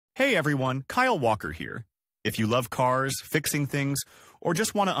Hey everyone, Kyle Walker here. If you love cars, fixing things, or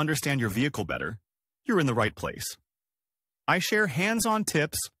just want to understand your vehicle better, you're in the right place. I share hands-on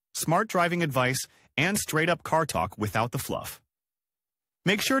tips, smart driving advice, and straight-up car talk without the fluff.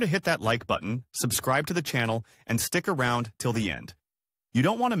 Make sure to hit that like button, subscribe to the channel, and stick around till the end. You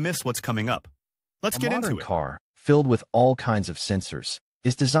don't want to miss what's coming up. Let's get into it. A modern car, filled with all kinds of sensors,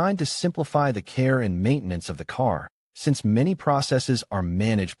 is designed to simplify the care and maintenance of the car, since many processes are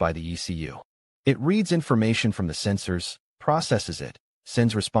managed by the ECU. It reads information from the sensors, processes it,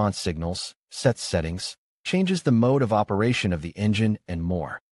 sends response signals, sets settings, changes the mode of operation of the engine, and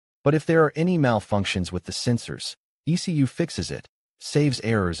more. But if there are any malfunctions with the sensors, ECU fixes it, saves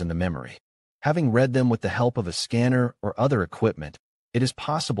errors in the memory. Having read them with the help of a scanner or other equipment, it is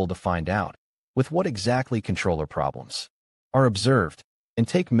possible to find out with what exactly controller problems are observed and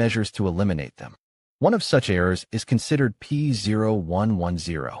take measures to eliminate them. One of such errors is considered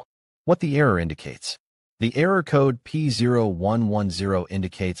P0110. What the error indicates. The error code P0110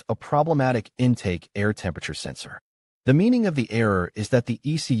 indicates a problematic intake air temperature sensor. The meaning of the error is that the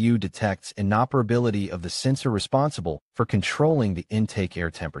ECU detects inoperability of the sensor responsible for controlling the intake air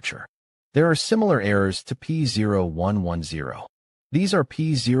temperature. There are similar errors to P0110. These are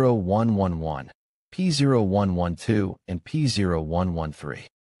P0111, P0112, and P0113.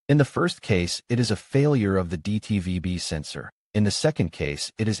 In the first case, it is a failure of the DTVB sensor. In the second case,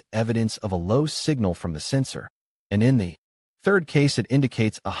 it is evidence of a low signal from the sensor. And in the third case, it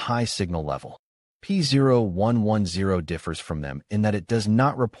indicates a high signal level. P0110 differs from them in that it does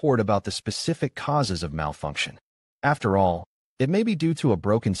not report about the specific causes of malfunction. After all, it may be due to a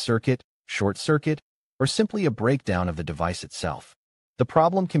broken circuit, short circuit, or simply a breakdown of the device itself. The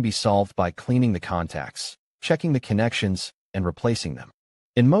problem can be solved by cleaning the contacts, checking the connections, and replacing them.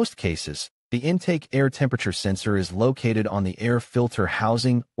 In most cases, the intake air temperature sensor is located on the air filter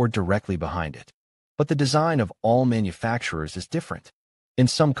housing or directly behind it. But the design of all manufacturers is different. In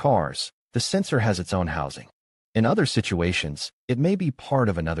some cars, the sensor has its own housing. In other situations, it may be part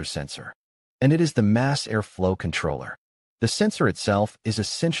of another sensor. And it is the mass airflow controller. The sensor itself is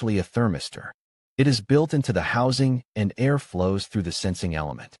essentially a thermistor. It is built into the housing and air flows through the sensing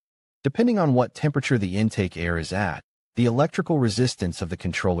element. Depending on what temperature the intake air is at, the electrical resistance of the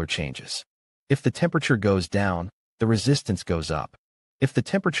controller changes. If the temperature goes down, the resistance goes up. If the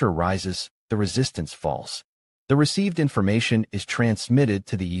temperature rises, the resistance falls. The received information is transmitted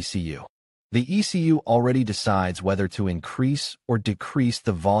to the ECU. The ECU already decides whether to increase or decrease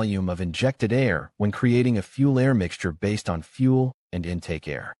the volume of injected air when creating a fuel-air mixture based on fuel and intake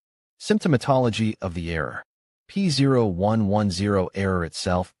air. Symptomatology of the error. P0110 error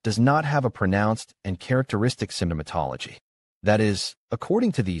itself does not have a pronounced and characteristic symptomatology. That is,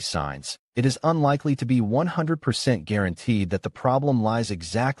 according to these signs, it is unlikely to be 100% guaranteed that the problem lies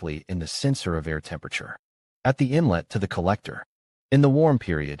exactly in the sensor of air temperature. At the inlet to the collector. In the warm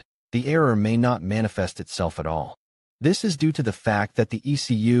period, the error may not manifest itself at all. This is due to the fact that the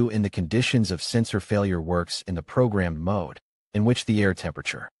ECU in the conditions of sensor failure works in the programmed mode, in which the air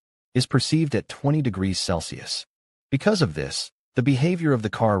temperature is perceived at 20 degrees Celsius. Because of this, the behavior of the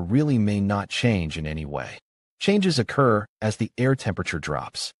car really may not change in any way. Changes occur as the air temperature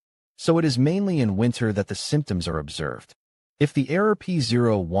drops. So it is mainly in winter that the symptoms are observed. If the error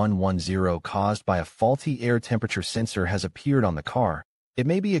P0110 caused by a faulty air temperature sensor has appeared on the car, it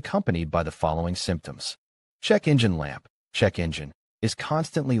may be accompanied by the following symptoms. Check engine lamp. Check engine is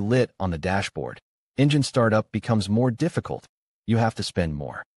constantly lit on the dashboard. Engine startup becomes more difficult. You have to spend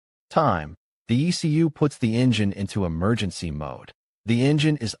more time. The ECU puts the engine into emergency mode. The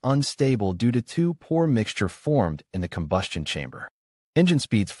engine is unstable due to too poor mixture formed in the combustion chamber. Engine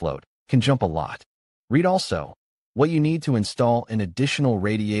speeds float, can jump a lot. Read also what you need to install an additional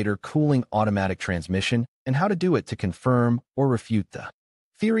radiator cooling automatic transmission and how to do it to confirm or refute the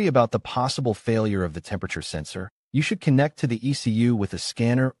theory about the possible failure of the temperature sensor. You should connect to the ECU with a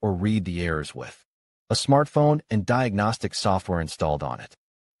scanner or read the errors with a smartphone and diagnostic software installed on it.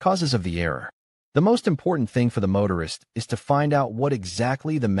 Causes of the error. The most important thing for the motorist is to find out what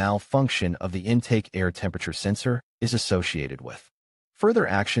exactly the malfunction of the intake air temperature sensor is associated with. Further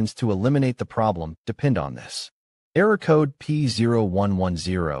actions to eliminate the problem depend on this. Error code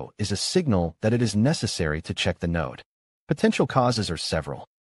P0110 is a signal that it is necessary to check the node. Potential causes are several.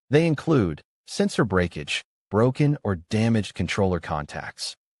 They include sensor breakage, broken or damaged controller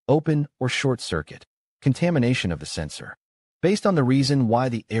contacts, open or short circuit, contamination of the sensor. Based on the reason why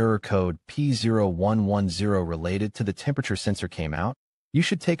the error code P0110 related to the temperature sensor came out, you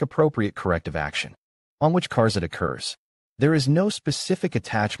should take appropriate corrective action. On which cars it occurs. There is no specific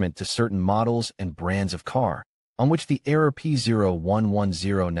attachment to certain models and brands of car. on which the error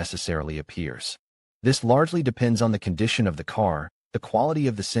P0110 necessarily appears. This largely depends on the condition of the car, the quality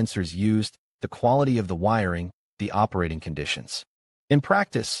of the sensors used, the quality of the wiring, the operating conditions. In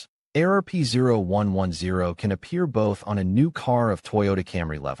practice, error P0110 can appear both on a new car of Toyota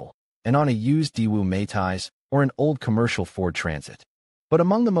Camry level and on a used Daewoo Matiz or an old commercial Ford Transit. But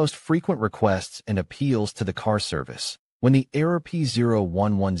among the most frequent requests and appeals to the car service, when the error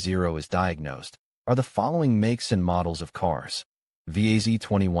P0110 is diagnosed, are the following makes and models of cars: VAZ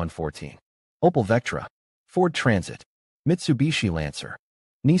 2114, Opel Vectra, Ford Transit, Mitsubishi Lancer,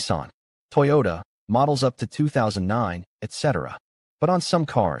 Nissan, Toyota, models up to 2009, etc. But on some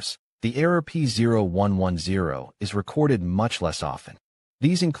cars, the error P0110 is recorded much less often.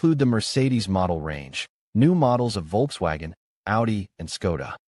 These include the Mercedes model range, new models of Volkswagen, Audi, and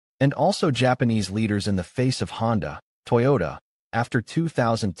Skoda, and also Japanese leaders in the face of Honda, Toyota, after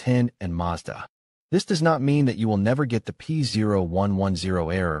 2010, and Mazda. This does not mean that you will never get the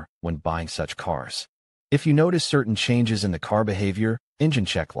P0110 error when buying such cars. If you notice certain changes in the car behavior, engine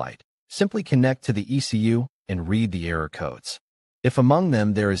check light, simply connect to the ECU and read the error codes. If among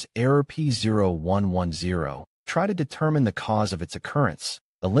them there is error P0110, try to determine the cause of its occurrence,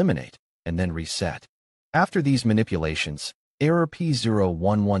 eliminate, and then reset. After these manipulations, error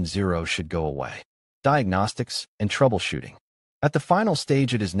P0110 should go away. Diagnostics and troubleshooting. At the final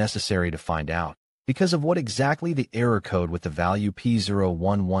stage, it is necessary to find out because of what exactly the error code with the value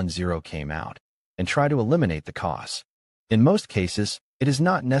P0110 came out, and try to eliminate the cause. In most cases, it is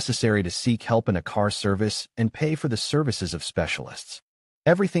not necessary to seek help in a car service and pay for the services of specialists.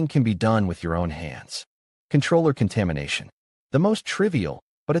 Everything can be done with your own hands. Controller contamination. The most trivial,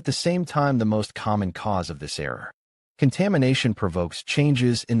 but at the same time the most common cause of this error. Contamination provokes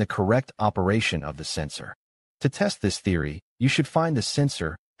changes in the correct operation of the sensor. To test this theory, you should find the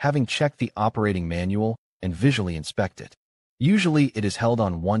sensor, having checked the operating manual, and visually inspect it. Usually it is held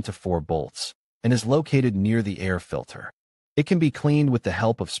on 1 to 4 bolts and is located near the air filter. It can be cleaned with the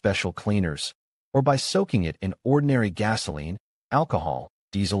help of special cleaners or by soaking it in ordinary gasoline, alcohol,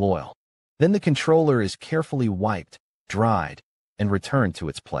 diesel oil. Then the controller is carefully wiped, dried, and returned to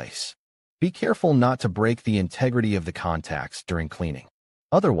its place. Be careful not to break the integrity of the contacts during cleaning.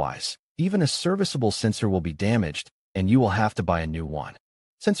 Otherwise, even a serviceable sensor will be damaged and you will have to buy a new one.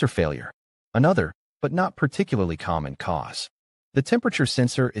 Sensor failure. Another, but not particularly common cause. The temperature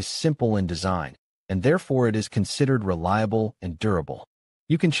sensor is simple in design, and therefore it is considered reliable and durable.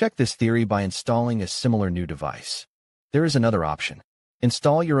 You can check this theory by installing a similar new device. There is another option.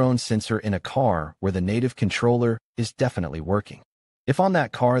 Install your own sensor in a car where the native controller is definitely working. If on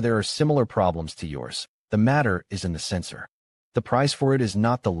that car there are similar problems to yours, the matter is in the sensor. The price for it is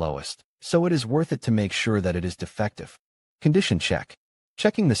not the lowest, so it is worth it to make sure that it is defective. Condition check.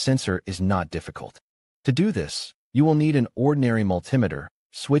 Checking the sensor is not difficult. To do this, you will need an ordinary multimeter,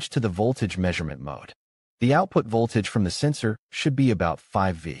 switch to the voltage measurement mode. The output voltage from the sensor should be about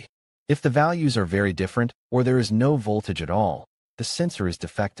 5V. If the values are very different or there is no voltage at all, the sensor is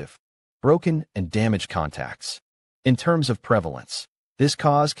defective. Broken and damaged contacts. In terms of prevalence, this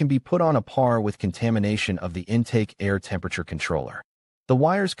cause can be put on a par with contamination of the intake air temperature controller. The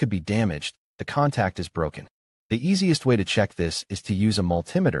wires could be damaged, the contact is broken. The easiest way to check this is to use a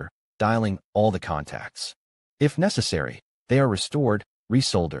multimeter, dialing all the contacts. If necessary, they are restored,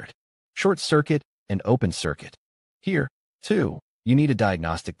 resoldered. Short circuit and open circuit. Here, too, you need a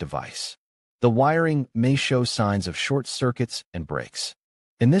diagnostic device. The wiring may show signs of short circuits and breaks.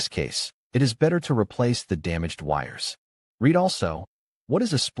 In this case, it is better to replace the damaged wires. Read also, what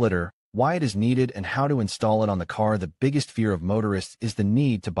is a splitter, why it is needed, and how to install it on the car. The biggest fear of motorists is the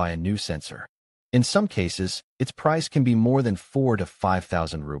need to buy a new sensor. In some cases, its price can be more than 4,000 to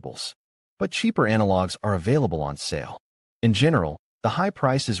 5,000 rubles. But cheaper analogs are available on sale. In general, the high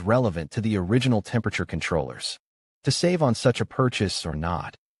price is relevant to the original temperature controllers. To save on such a purchase or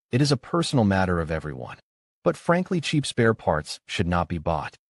not, it is a personal matter of everyone. But frankly, cheap spare parts should not be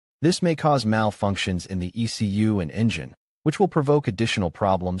bought. This may cause malfunctions in the ECU and engine, which will provoke additional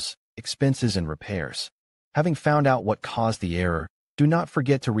problems, expenses, and repairs. Having found out what caused the error, do not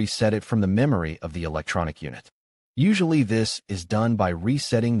forget to reset it from the memory of the electronic unit. Usually this is done by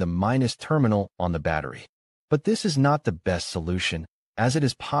resetting the minus terminal on the battery. But this is not the best solution, as it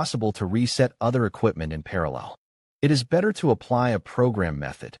is possible to reset other equipment in parallel. It is better to apply a program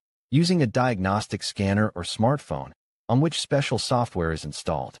method, using a diagnostic scanner or smartphone, on which special software is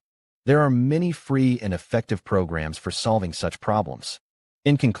installed. There are many free and effective programs for solving such problems.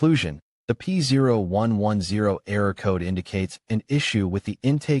 In conclusion, the P0110 error code indicates an issue with the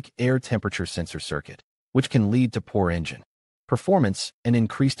intake air temperature sensor circuit, which can lead to poor engine performance and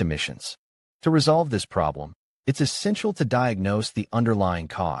increased emissions. To resolve this problem, It's essential to diagnose the underlying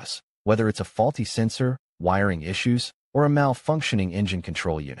cause, whether it's a faulty sensor, wiring issues, or a malfunctioning engine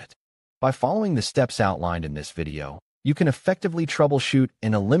control unit. By following the steps outlined in this video, you can effectively troubleshoot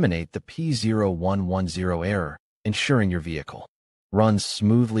and eliminate the P0110 error, ensuring your vehicle runs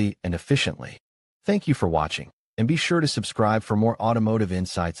smoothly and efficiently. Thank you for watching, and be sure to subscribe for more automotive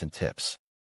insights and tips.